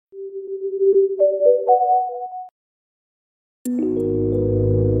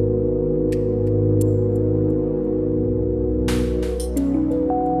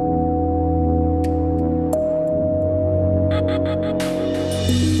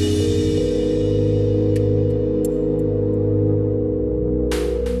When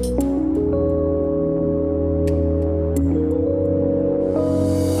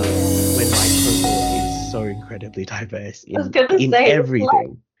my cohort is so incredibly diverse I was in gonna in say, it's like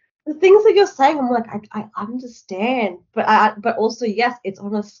everything. the things that you're saying, I'm like, I understand, but also yes, it's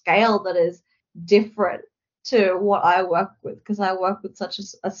on a scale that is different to what I work with because I work with such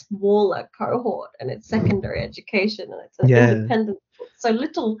a smaller cohort and it's secondary education and it's an Yeah, independent so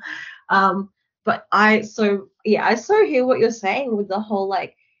little. Um, but I so hear what you're saying with the whole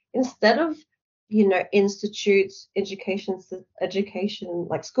like instead of institutes, education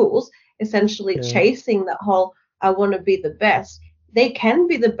like schools essentially yeah, chasing that whole I want to be the best, they can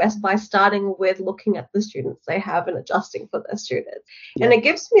be the best by starting with looking at the students they have and adjusting for their students. And yeah, it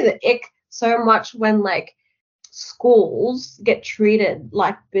gives me the ick so much when like schools get treated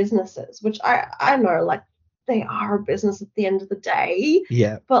like businesses, which I know like they are a business at the end of the day,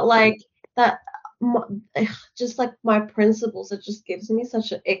 yeah, but like that just like my principles, it just gives me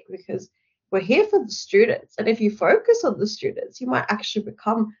such an ick because we're here for the students, and if you focus on the students, you might actually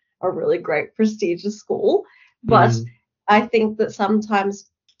become a really great prestigious school. But mm, I think that sometimes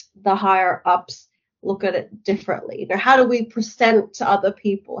the higher ups look at it differently. How do we present to other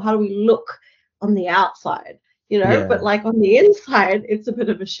people? How do we look on the outside? But yeah, like on the inside, it's a bit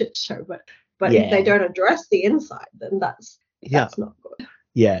of a shit show. But if they yeah, don't address the inside, then yeah, that's not good.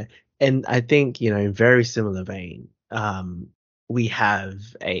 yeah. And I think, in very similar vein, we have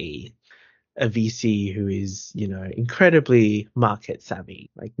a VC who is, incredibly market savvy,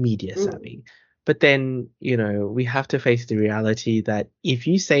 like media Mm. savvy. But then, we have to face the reality that if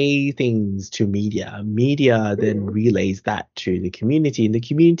you say things to media then Mm. relays that to the community, and the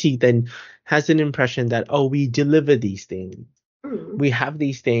community then has an impression that, oh, we deliver these things. Mm. We have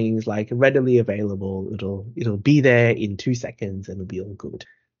these things like readily available. It'll be there in 2 seconds and it'll be all good.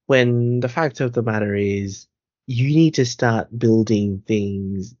 When the fact of the matter is, you need to start building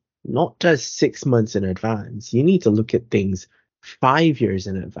things not just 6 months in advance. You need to look at things 5 years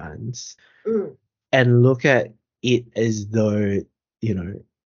in advance Mm. and look at it as though, you know,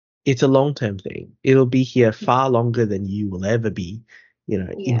 it's a long-term thing. It'll be here far longer than you will ever be,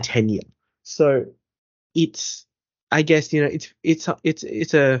 in Yeah. 10 years. So it's, I guess,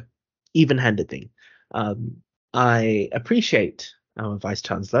 it's a even-handed thing. Um, I appreciate our vice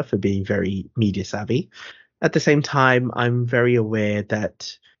chancellor for being very media savvy. At the same time, I'm very aware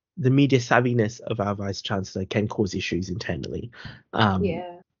that the media savviness of our vice chancellor can cause issues internally, um,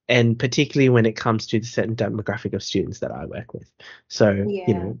 Yeah. and particularly when it comes to the certain demographic of students that I work with. So,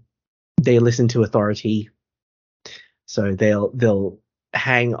 Yeah. they listen to authority, so they'll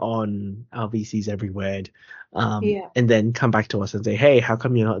hang on our VC's every word, Yeah. and then come back to us and say, "Hey, how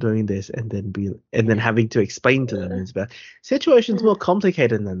come you're not doing this?" And then having to explain to them is but situation's more Mm.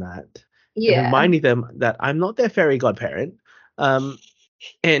 complicated than that, and Yeah. reminding them that I'm not their fairy godparent, um,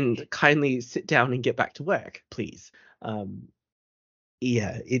 and kindly sit down and get back to work, please. Um,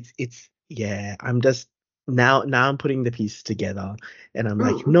 yeah, it's yeah. I'm I'm putting the pieces together, and I'm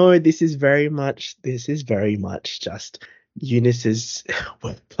like, Mm. no, this is very much just Eunice's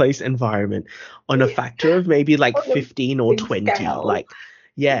workplace environment on a Yeah. factor of maybe like On a 15 or big 20. scale. Like,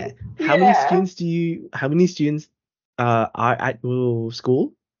 yeah, Yeah. how many students are at your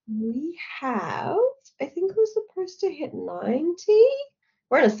school? We have, I think we're supposed to hit 90.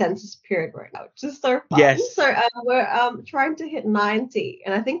 We're in a census period right now, which is so fun. Yes. So we're trying to hit 90,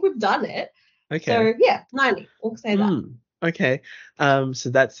 and I think we've done it. Okay. So yeah, 90. We'll say that. Okay. So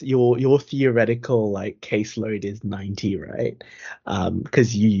that's your theoretical like caseload is 90, right?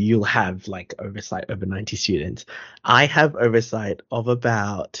 Because you'll have like oversight over 90 students. I have oversight of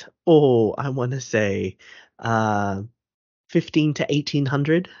about, I want to say, uh 15 to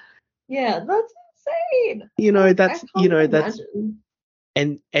 1800. Yeah, that's insane. You know, Like I that's you can't know, that's imagine.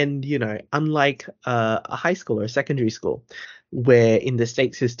 and unlike a high school or a secondary school, where in the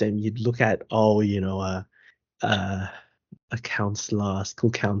state system you'd look at, uh a counselor,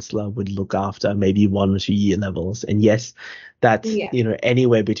 school counselor would look after maybe 1 or 2 year levels. And yes, that's, Yeah,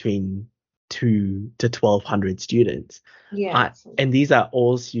 anywhere between 2 to 1,200 students. yeah, I that's a and lot. these are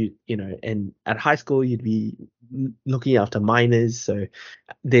all and at high school you'd be looking after minors, so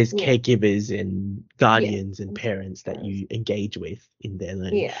there's Yeah, caregivers and yeah, guardians and and parents that parents. you engage with in their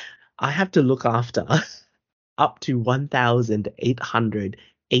learning. Yeah, I have to look after up to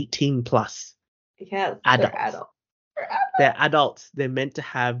 1,818 plus yes, they're adults. adults. They're They're adults. adults. They're meant to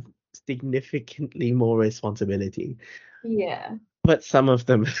have significantly more responsibility. Yeah, But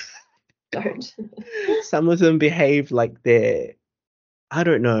don't. some of them behave like I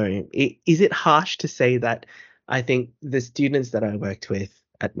don't know. Is it harsh to say that I think the students that I worked with,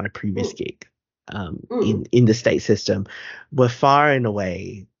 at my previous Mm, gig, mm. in the state system, were far and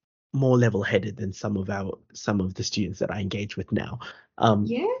away more level-headed than some of the students that I engage with now. Um,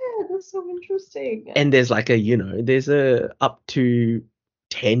 Yeah, that's so interesting. and there's like there's a up to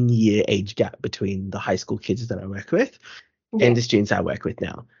 10-year age gap between the high school kids that I work with and Yeah, the students I work with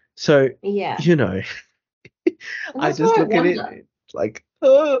now. So, yeah. you know, And I that's just what I look at it, wonder. it's like,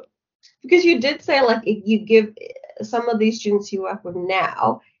 Because you did say like you give some of these students you work with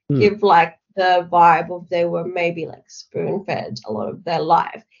now hmm, give like the vibe of they were maybe like spoon fed a lot of their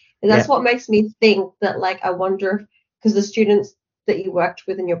life. And that's yeah, what makes me think that like I wonder if because the students that you worked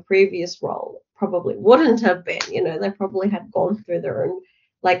with in your previous role probably wouldn't have been, they probably had gone through their own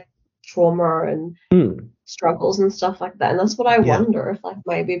like trauma and hmm, struggles and stuff like that. And that's what I yeah, wonder if like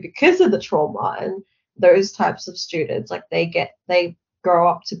maybe because of the trauma and those types of students, like they grow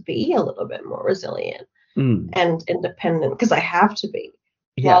up to be a little bit more resilient hmm, and independent because they have to be.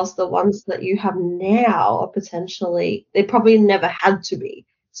 yeah, Whilst the ones that you have now are potentially they probably never had to be.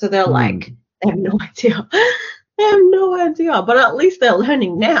 So they're like, hmm, they have no idea. They have no idea. But at least they're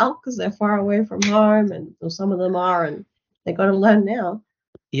learning now because they're far away from home and or some of them are and they gotta learn now.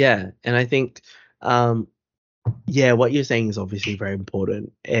 yeah. And I think, um, yeah, what you're saying is obviously very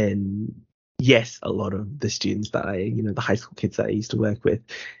important. And yes, a lot of the students that the high school kids that I used to work with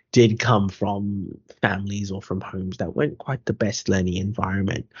did come from families or from homes that weren't quite the best learning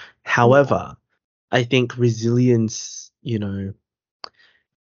environment. Yeah. However, I think resilience,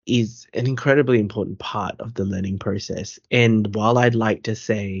 is an incredibly important part of the learning process. And while I'd like to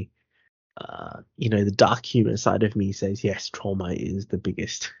say, the dark humor side of me says, yes, trauma is the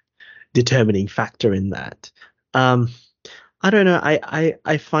biggest determining factor in that. Um, I don't know.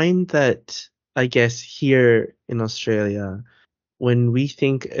 I find that, I guess, here in Australia, when we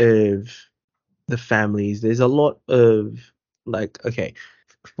think of the families, there's a lot of, like, okay,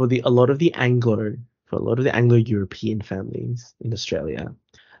 a lot of the Anglo-European families in Australia,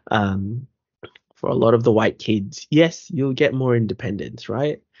 um, for a lot of the white kids, yes, you'll get more independence,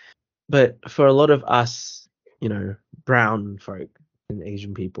 right? But for a lot of us, brown folk and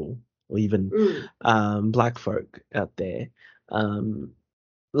Asian people, or even Mm. black folk out there, um,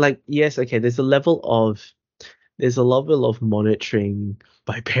 like, yes, okay, there's a level of monitoring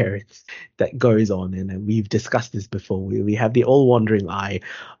by parents that goes on, and we've discussed this before. We have the all wandering eye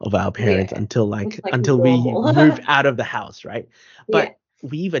of our parents Yeah. until It's like until we move normal. out of the house, right? Yeah. But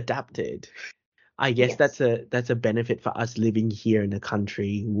we've adapted. I guess Yes. that's a benefit for us living here in a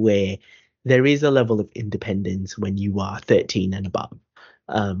country where there is a level of independence when you are 13 and above.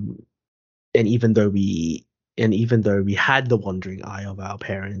 Um, and even though we had the wandering eye of our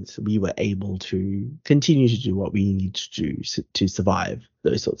parents, we were able to continue to do what we need to do to survive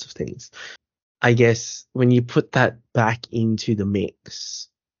those sorts of things. I guess when you put that back into the mix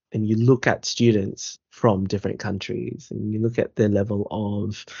and you look at students from different countries and you look at their level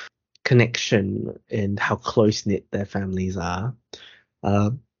of connection and how close knit their families are,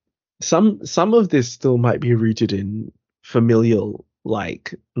 uh, some of this still might be rooted in familial,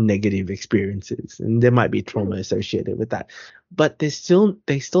 like, negative experiences, and there might be trauma Mm. associated with that, but they still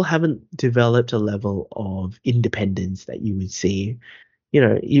haven't developed a level of independence that you would see,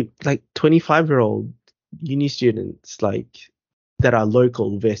 you like 25-year-old uni students, like, that are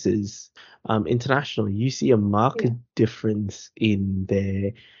local versus international. You see a marked Yeah. difference in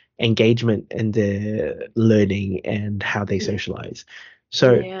their engagement and their learning and how they Yeah. socialize.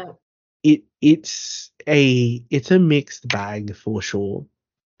 So Yeah. it's a mixed bag for sure,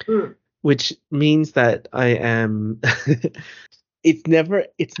 Mm. which means that I am it's never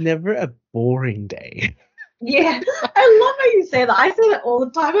a boring day. Yeah. I love how you say that. I say that all the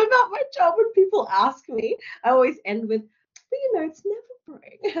time about my job when people ask me. I always end with, but it's never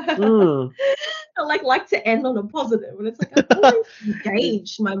boring. Mm. I like to end on a positive, and it's like I'm always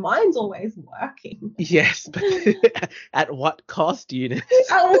engaged. My mind's always working. Yes, but at what cost, Eunice?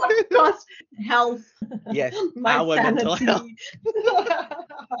 At what cost? Health, Yes, my our mental health. sanity.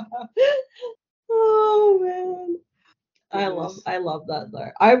 Oh man. I love Goodness. I love that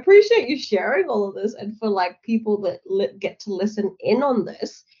though. I appreciate you sharing all of this and for like people that get to listen in on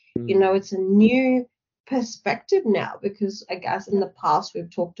this. Mm, It's a new perspective now because I guess in the past we've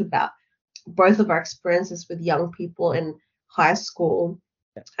talked about both of our experiences with young people in high school.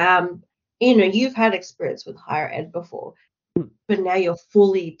 yeah. Um, you've had experience with higher ed before, Mm, but now you're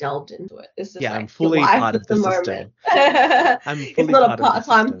fully delved into it. This is yeah, I'm like your fully life part at of the the moment. system. I'm It's fully not a part of the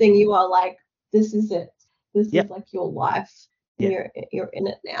part-time thing. system. You are like, this is it. This is Yep. like your life, and Yeah. you're in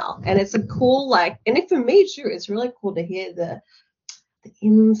it now. And it's a cool like, and for me too, it's really cool to hear the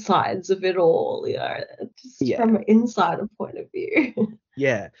insides of it all. Just Yeah. from an insider point of view.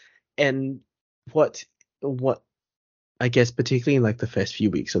 yeah. And what what I guess particularly in like the first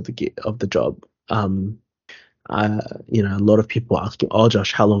few weeks of the job, a lot of people asking, "Oh,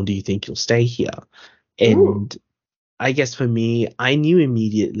 Josh, how long do you think you'll stay here?" Mm, And I guess for me, I knew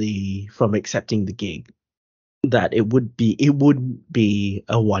immediately from accepting the gig that it would be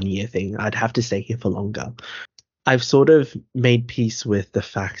a 1 year thing. I'd have to stay here for longer. I've sort of made peace with the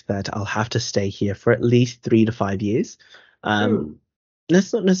fact that I'll have to stay here for at least 3 to 5 years. mm, Um,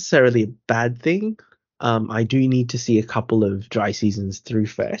 that's not necessarily a bad thing. I do need to see a couple of dry seasons through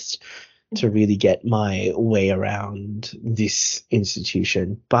first to mhm. really get my way around this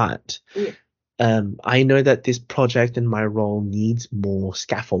institution. But Yeah, I know that this project and my role needs more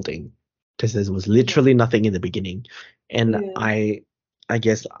scaffolding because there was yeah, literally nothing in the beginning, and yeah, I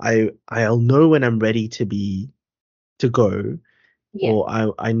guess I'll know when I'm ready to go, yeah,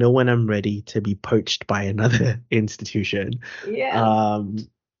 or I know when I'm ready to be poached by another institution. yes, Um,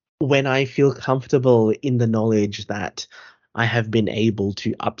 when I feel comfortable in the knowledge that I have been able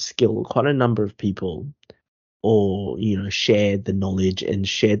to upskill quite a number of people, or share the knowledge and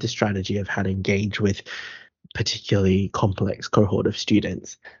share the strategy of how to engage with particularly complex cohort of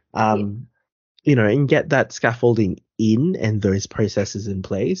students, yeah, and get that scaffolding in and those processes in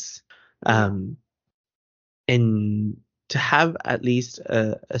place, yeah, um, and to have at least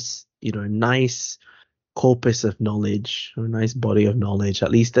nice corpus of knowledge or a nice body of knowledge,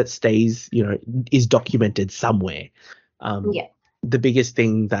 at least that stays, is documented somewhere. Um, yeah, the biggest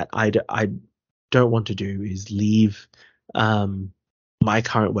thing that I don't want to do is leave um, my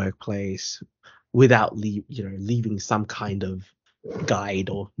current workplace without leaving some kind of guide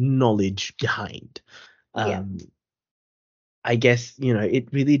or knowledge behind. yeah, Um, I guess, it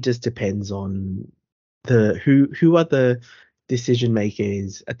really just depends on the who are the decision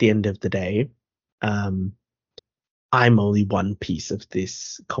makers at the end of the day. Um, I'm only one piece of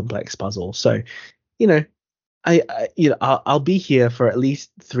this complex puzzle. So, you know, I'll be here for at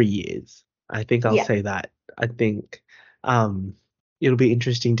least 3 years. I think I'll yeah, say that. I think um it'll be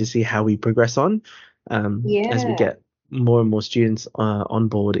interesting to see how we progress as we yeah, get more and more students on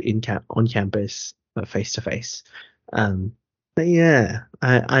board on campus, face to face. But yeah,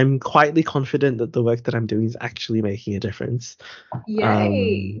 I'm quietly confident that the work that I'm doing is actually making a difference.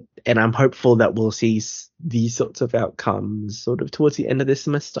 yay, And I'm hopeful that we'll see these sorts of outcomes sort of towards the end of this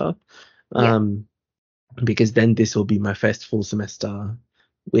semester. yeah, Um, because then this will be my first full semester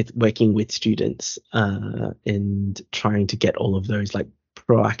with working with students, and trying to get all of those like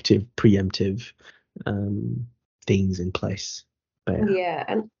proactive, preemptive things in place. But yeah. yeah,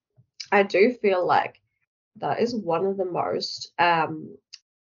 and I do feel like that is one of the most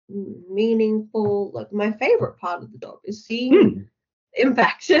meaningful, like my favorite part of the job is seeing Hmm.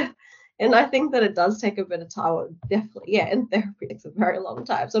 impact. And I think that it does take a bit of time. Definitely, yeah, in therapy it takes a very long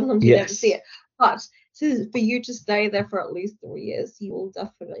time. Sometimes you never see Yes. it. But for you to stay there for at least 3 years, you will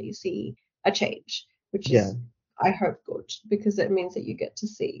definitely see a change, which Yeah. is, I hope, good because it means that you get to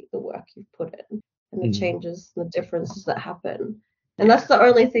see the work you've put in and the Mm. changes, the differences that happen. And that's Yeah. the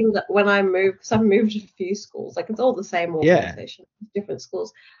only thing that when I moved, because I've moved to a few schools, like it's all the same Yeah. organization, different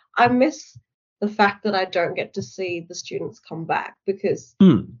schools. I miss the fact that I don't get to see the students come back because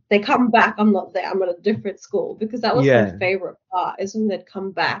Hmm. they come back, I'm not there, I'm at a different school because that was my Yeah. favorite part is when they'd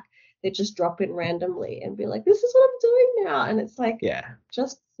come back, they'd just drop in randomly and be like, this is what I'm doing now. And it's like Yeah.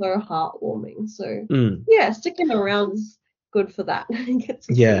 just so heartwarming. So Mm. yeah, sticking around is good for that. You get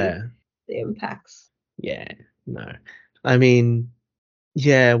to see Yeah. the impacts. Yeah. No. I mean,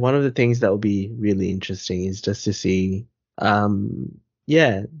 yeah, one of the things that will be really interesting is just to see,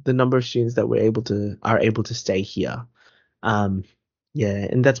 yeah, the number of students that are able to stay here. Um, yeah,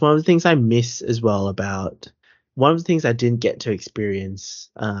 and that's one of the things I miss as well about one of the things I didn't get to experience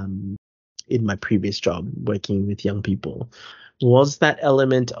in my previous job working with young people was that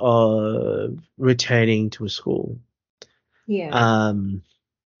element of returning to a school. Yeah, Um,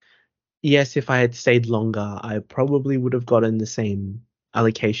 yes, if I had stayed longer, I probably would have gotten the same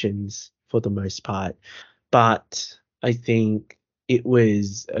allocations for the most part. But I think it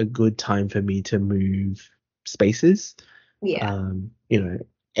was a good time for me to move spaces, yeah, um, you know,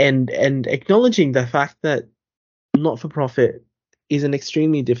 and acknowledging the fact that not for profit is an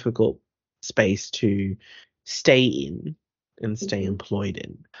extremely difficult space to stay in and stay hmm, employed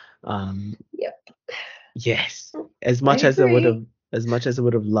in. Um, yeah, yes, as I much as I would agree. have, as much as I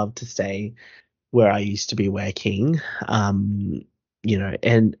would have loved to stay where I used to be working. And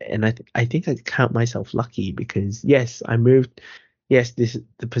I think I count myself lucky because yes, I moved. Yes, this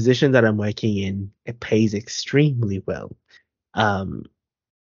the position that I'm working in, it pays extremely well. Um,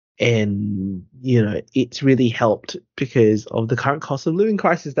 And, you know, it's really helped because of the current cost of living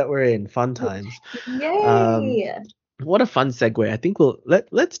crisis that we're in. Fun times. Um, Yay! what a fun segue. I think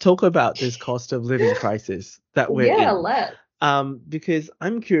let's talk about this cost of living crisis that we're Yeah, in. let's. Because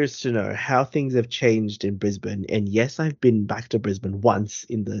I'm curious to know how things have changed in Brisbane. And yes, I've been back to Brisbane once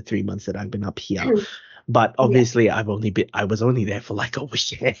in the 3 months that I've been up here, but Yeah, obviously I was only there for like a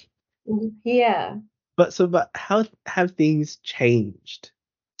week. yeah. But how have things changed?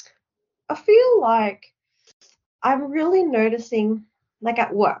 I feel like I'm really noticing, like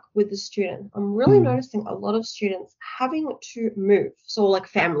at work with the student, I'm really Mm, noticing a lot of students having to move. So, like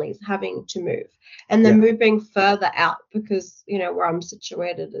families having to move, and they're yeah, moving further out because, where I'm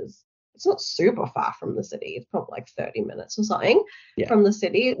situated is it's not super far from the city. It's probably like 30 minutes or something yeah, from the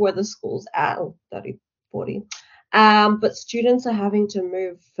city where the school's at, or 30, 40. But students are having to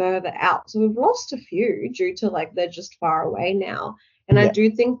move further out. So we've lost a few due to like they're just far away now. And I yeah, do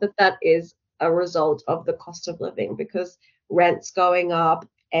think that that is a result of the cost of living because rent's going up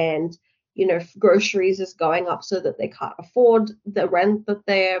and groceries is going up so that they can't afford the rent that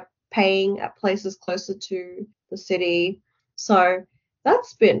they're paying at places closer to the city. So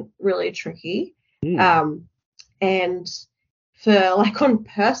that's been really tricky. mm, um, and for like on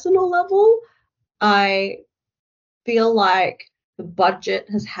personal level, I feel like the budget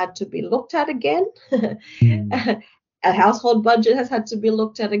has had to be looked at again. mm, A household budget has had to be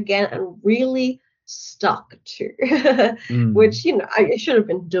looked at again and really stuck to, mm, which, I should have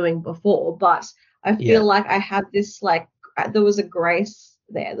been doing before, but I yeah, feel like I had this, like, there was a grace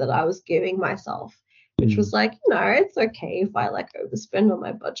there that I was giving myself, which mm, was like, it's okay if I like overspend on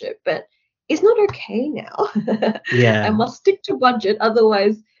my budget, but it's not okay now. I yeah, must stick to budget,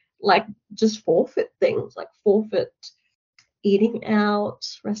 otherwise, like, just forfeit things, like forfeit eating out,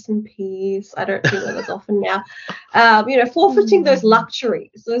 rest in peace. I don't think that as often now. Forfeiting mm. those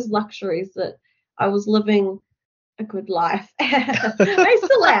luxuries that I was living a good life. I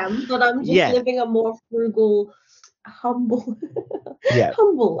still am, but I'm just Yeah, living a more frugal, humble, yeah,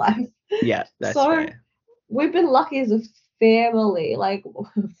 humble life. yeah, that's So fair. we've been lucky as a family, like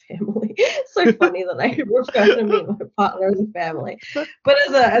family. So funny that I refer to me and my partner as a family, but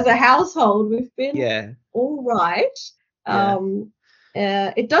as a household, we've been Yeah, all right. yeah, Um,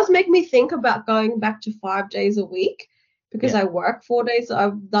 it does make me think about going back to 5 days a week because yeah, I work 4 days.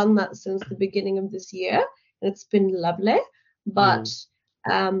 I've done that since the beginning of this year, and it's been lovely. But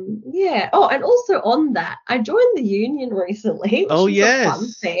mm. yeah. Oh, and also on that, I joined the union recently, which Oh was a fun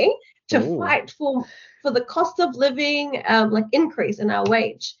yes. thing to Oh, fight for the cost of living, like increase in our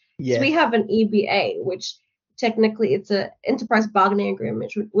wage. So we yes. have an EBA, which technically it's a enterprise bargaining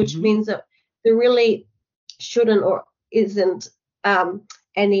agreement, which Hmm. means that there really shouldn't or isn't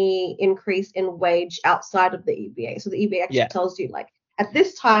any increase in wage outside of the EBA. So the EBA actually Yeah, tells you like at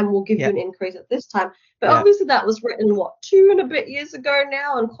this time we'll give you yeah, an increase at this time. But yeah. obviously that was written 2 and a bit years ago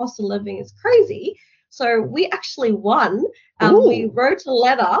now, and cost of living is crazy. So we actually won. We Oh, wrote a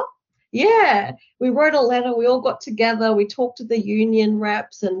letter. Yeah, we wrote a letter. We all got together. We talked to the union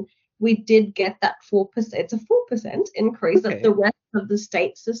reps, and we did get that 4%. It's a 4% increase that the okay, rest of the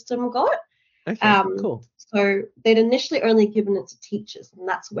state system got. okay, Um, cool. so they'd initially only given it to teachers, and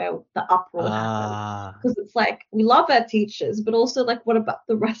that's where the uproar happened. Ah, Because it's like we love our teachers, but also like what about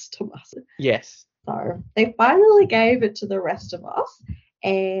the rest of us? yes. So they finally gave it to the rest of us,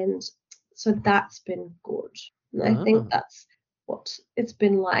 and so that's been good. And I think Ah, that's what it's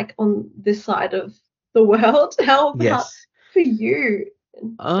been like on this side of the world. How about yes. for you,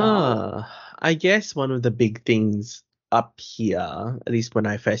 darling? I guess one of the big things up here, at least when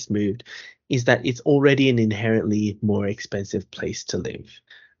I first moved, is that it's already an inherently more expensive place to live.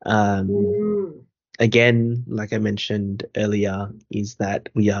 Um, Mm, Again, like I mentioned earlier, is that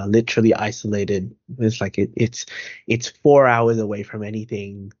we are literally isolated. It's 4 hours away from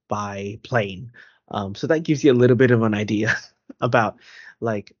anything by plane. So that gives you a little bit of an idea about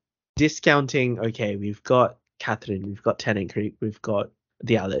like discounting. Okay, we've got Catherine, we've got Tennant Creek, we've got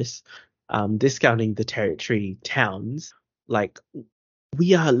the others. Discounting the territory towns, like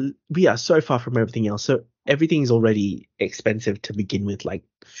we are so far from everything else. So everything's already expensive to begin with. Like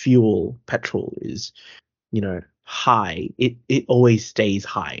fuel, petrol is, high. It always stays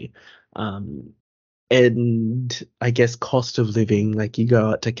high. Um, and I guess cost of living, like you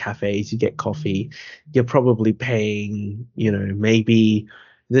go out to cafes, you get coffee, you're probably paying, maybe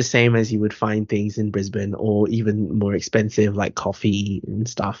the same as you would find things in Brisbane or even more expensive like coffee and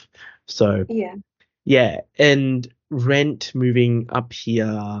stuff. So yeah. yeah, and rent moving up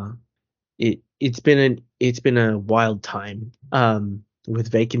here, it's been a wild time.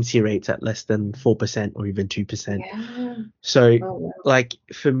 with vacancy rates at less than 4% or even 2%. Yeah. So Oh, wow. like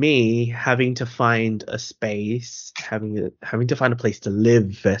for me, having to find a space, having to find a place to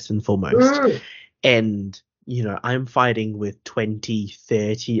live first and foremost, Mm, and I'm fighting with 20,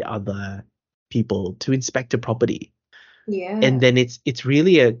 30 other people to inspect a property. And yeah. then it's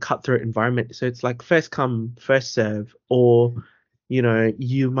really a cutthroat environment. So it's like first come, first serve, or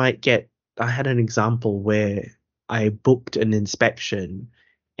you might get. I had an example where I booked an inspection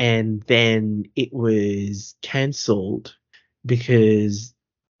and then it was cancelled because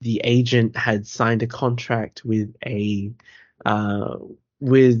the agent had signed a contract uh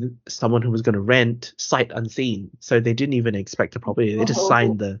with someone who was going to rent sight unseen. So they didn't even inspect the property. Oh, They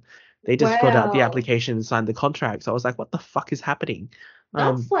just filled out the wow. application and signed the contract. So I was like, what the fuck is happening? That's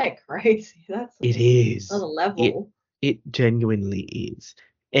Um, like crazy. That's it is. another It level. it genuinely is.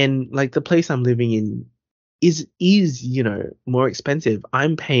 And like the place I'm living in is, more expensive.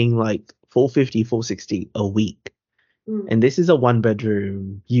 I'm paying like 450, 460 a week. Mm, And this is a one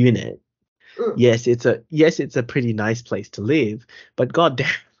bedroom unit. mm. Yes, it's a pretty nice place to live, but goddamn,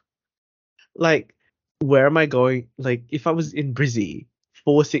 like where am I going? Like if I was in Brizzy,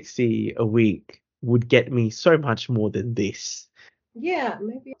 460 a week would get me so much more than this. Yeah,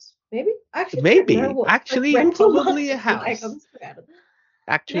 maybe. I actually don't know Maybe, what like actually, rental probably a market's like house. on Strata.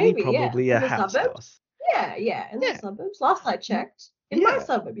 Actually, Maybe, yeah. probably a In the house suburbs? house. Yeah, in the Yeah, suburbs. Last I mm, checked, in my yeah.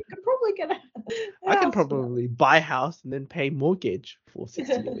 suburb, you could probably get a I can house for probably buy a house and then pay mortgage for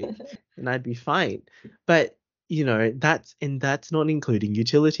 60 a week, that. and I'd be fine. But that's not including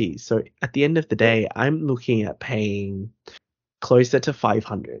utilities. So at the end of the Mm, day, I'm looking at paying closer to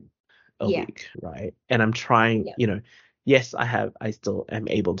 500 a yeah, week, right? And I'm trying, yeah. yes, I still am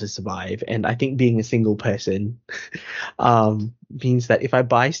able to survive. And I think being a single person means that if I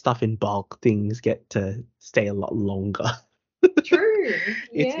buy stuff in bulk, things get to stay a lot longer. True.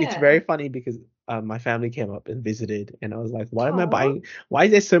 It's Yeah. very funny because my family came up and visited, and I was like, why am I Oh. buying? Why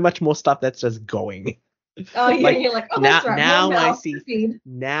is there so much more stuff that's just going? Oh yeah, Like you're like, oh now, that's right, more now I mouths to see, feed.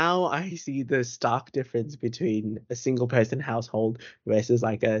 now I see the stark difference between a single person household versus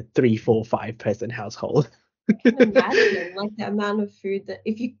like a three, four, five person household. I can imagine like the amount of food that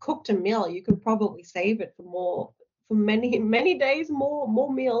if you cooked a meal, you could probably save it for many, many days,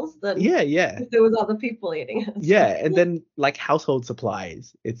 more meals than Yeah, yeah. if there was other people eating it. Yeah, So, and then like household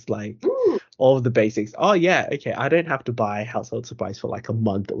supplies, it's like mm, all of the basics. Oh yeah, okay, I don't have to buy household supplies for like a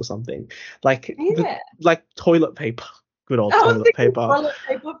month or something. Like the yeah. like toilet paper, good old I was toilet thinking paper, toilet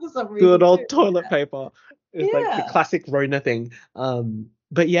paper for some good reason too. old toilet paper. It's like the Yeah. classic Rona thing.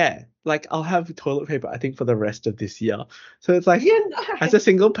 But yeah, like I'll have toilet paper I think for the rest of this year. So it's like Yeah, as a nice.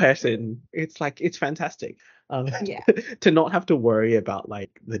 single That's good. person, it's like it's fantastic. Um, Yeah. to not have to worry about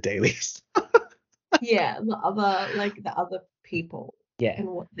like the dailies. Yeah. The other people Yeah. and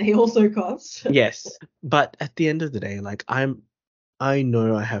what they also cost. Yes, but at the end of the day, like I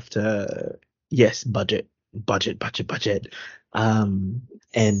know I have to, yes, budget. Um,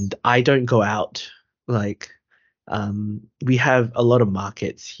 and I don't go out. Like, we have a lot of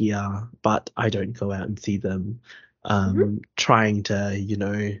markets here, but I don't go out and see them. Mhm. Trying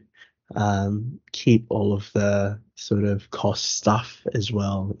to, keep all of the sort of cost stuff as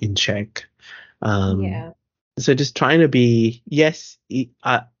well in check. Um, Yeah. so just trying to be, yes,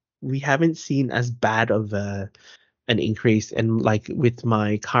 we haven't seen as bad of an increase, and like with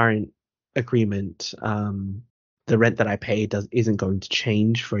my current agreement, the rent that I pay isn't going to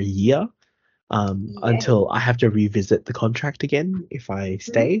change for a year, Yeah. until I have to revisit the contract again if I Mhm.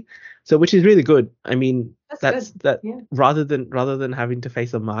 stay. So which is really good. I mean, That's that's good. that Yeah. rather than having to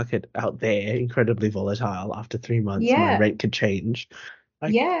face a market out there incredibly volatile after 3 months, my Yeah. rent could change. I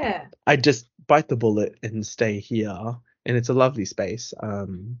Yeah. I just bite the bullet and stay here, and it's a lovely space.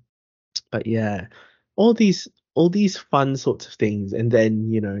 But yeah, all these fun sorts of things, and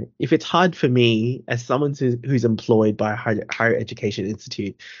then if it's hard for me as someone who's employed by a higher education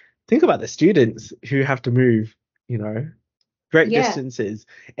institute, think about the students who have to move, you know, great Yeah. distances,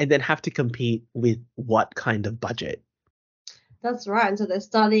 and then have to compete with what kind of budget. That's right. And so they're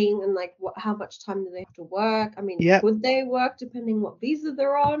studying and like how much time do they have to work? I mean, Yeah, could they work depending what visa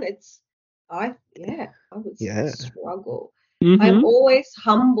they're on? I would yeah. struggle. I'm Mm-hmm. always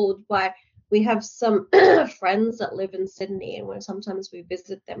humbled by we have some friends that live in Sydney and when sometimes we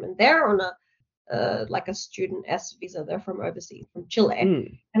visit them and they're on a like a student S visa. They're from overseas, from Chile.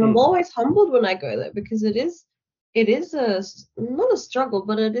 Mm, And I'm mm. always humbled when I go there because it is not a struggle,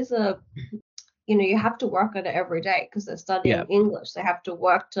 but it is you have to work at it every day because they're Yeah, studying English. They have to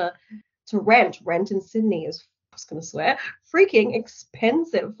work to rent. Rent in Sydney is was going to swear, freaking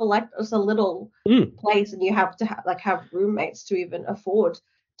expensive for like just a little place, and you have to have roommates to even afford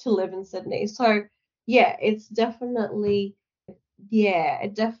to live in Sydney. So yeah, it definitely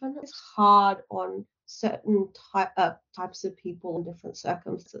is hard on certain types of people in different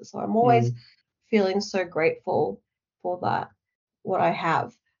circumstances. So I'm always feeling so grateful for that, what I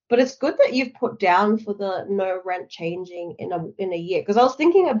have. But it's good that you've put down for the no rent changing in a year, because I was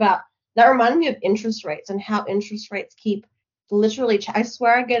thinking about that. Reminded me of interest rates and how interest rates keep literally. I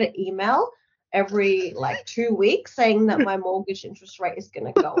swear I get an email every like 2 weeks saying that my mortgage interest rate is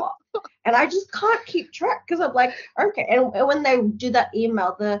going to go up, and I just can't keep track because I'm like, okay. And when they do that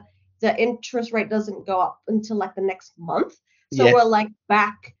email, the interest rate doesn't go up until like the next month. So we're like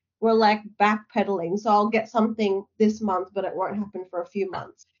backpedaling. So I'll get something this month, but it won't happen for a few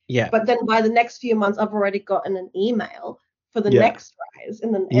months. Yeah. But then by the next few months, I've already gotten an email for the next rise.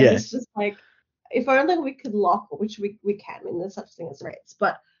 And then and it's just like, if only we could lock, which we can. I mean, there's such thing as rates,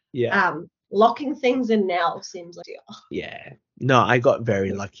 but locking things in now seems like No, I got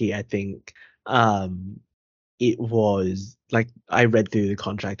very lucky. I think it was like I read through the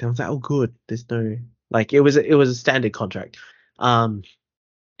contract and I was like, oh good, there's no like it was a standard contract.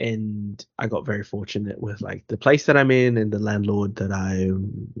 And I got very fortunate with like the place that I'm in and the landlord that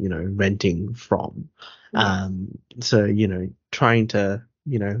I'm, renting from. So, trying to,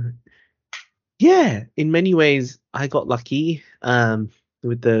 in many ways I got lucky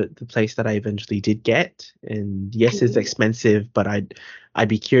with the place that I eventually did get. And yes, it's expensive, but I'd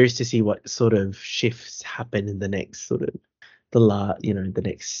be curious to see what sort of shifts happen in the next sort of the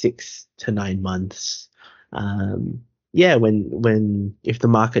next 6 to 9 months. When if the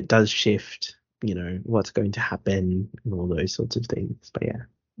market does shift, what's going to happen and all those sorts of things. But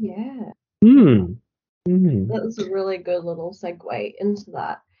that was a really good little segue into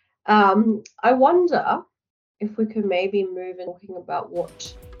that. I wonder if we could maybe move in talking about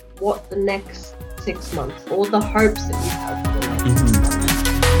what the next 6 months, or the hopes that you have for the next 6 months.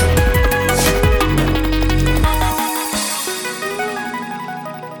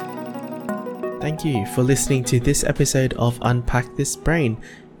 Thank you for listening to this episode of Unpack This Brain.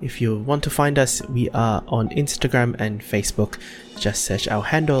 If you want to find us, we are on Instagram and Facebook. Just search our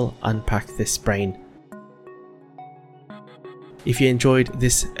handle, Unpack This Brain. If you enjoyed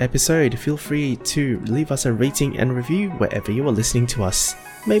this episode, feel free to leave us a rating and review wherever you are listening to us.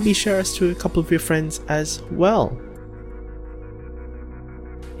 Maybe share us to a couple of your friends as well.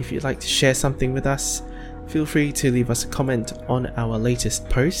 If you'd like to share something with us, feel free to leave us a comment on our latest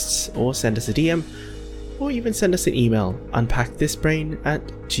posts, or send us a DM, or even send us an email,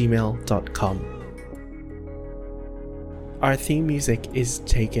 unpackthisbrain@gmail.com. Our theme music is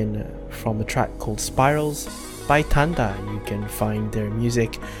taken from a track called Spirals by Tanda. You can find their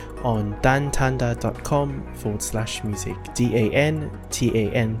music on dantanda.com/music,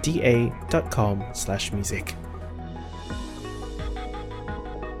 dantanda.com/music.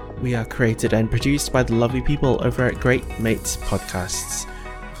 We are created and produced by the lovely people over at Great Mates Podcasts.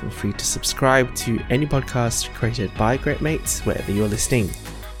 Feel free to subscribe to any podcast created by Great Mates wherever you're listening.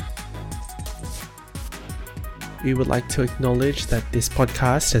 We would like to acknowledge that this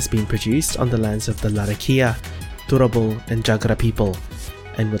podcast has been produced on the lands of the Larakia, Turrbal and Jagera people,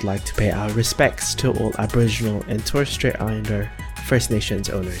 and would like to pay our respects to all Aboriginal and Torres Strait Islander First Nations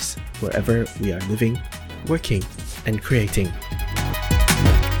owners, wherever we are living, working and creating.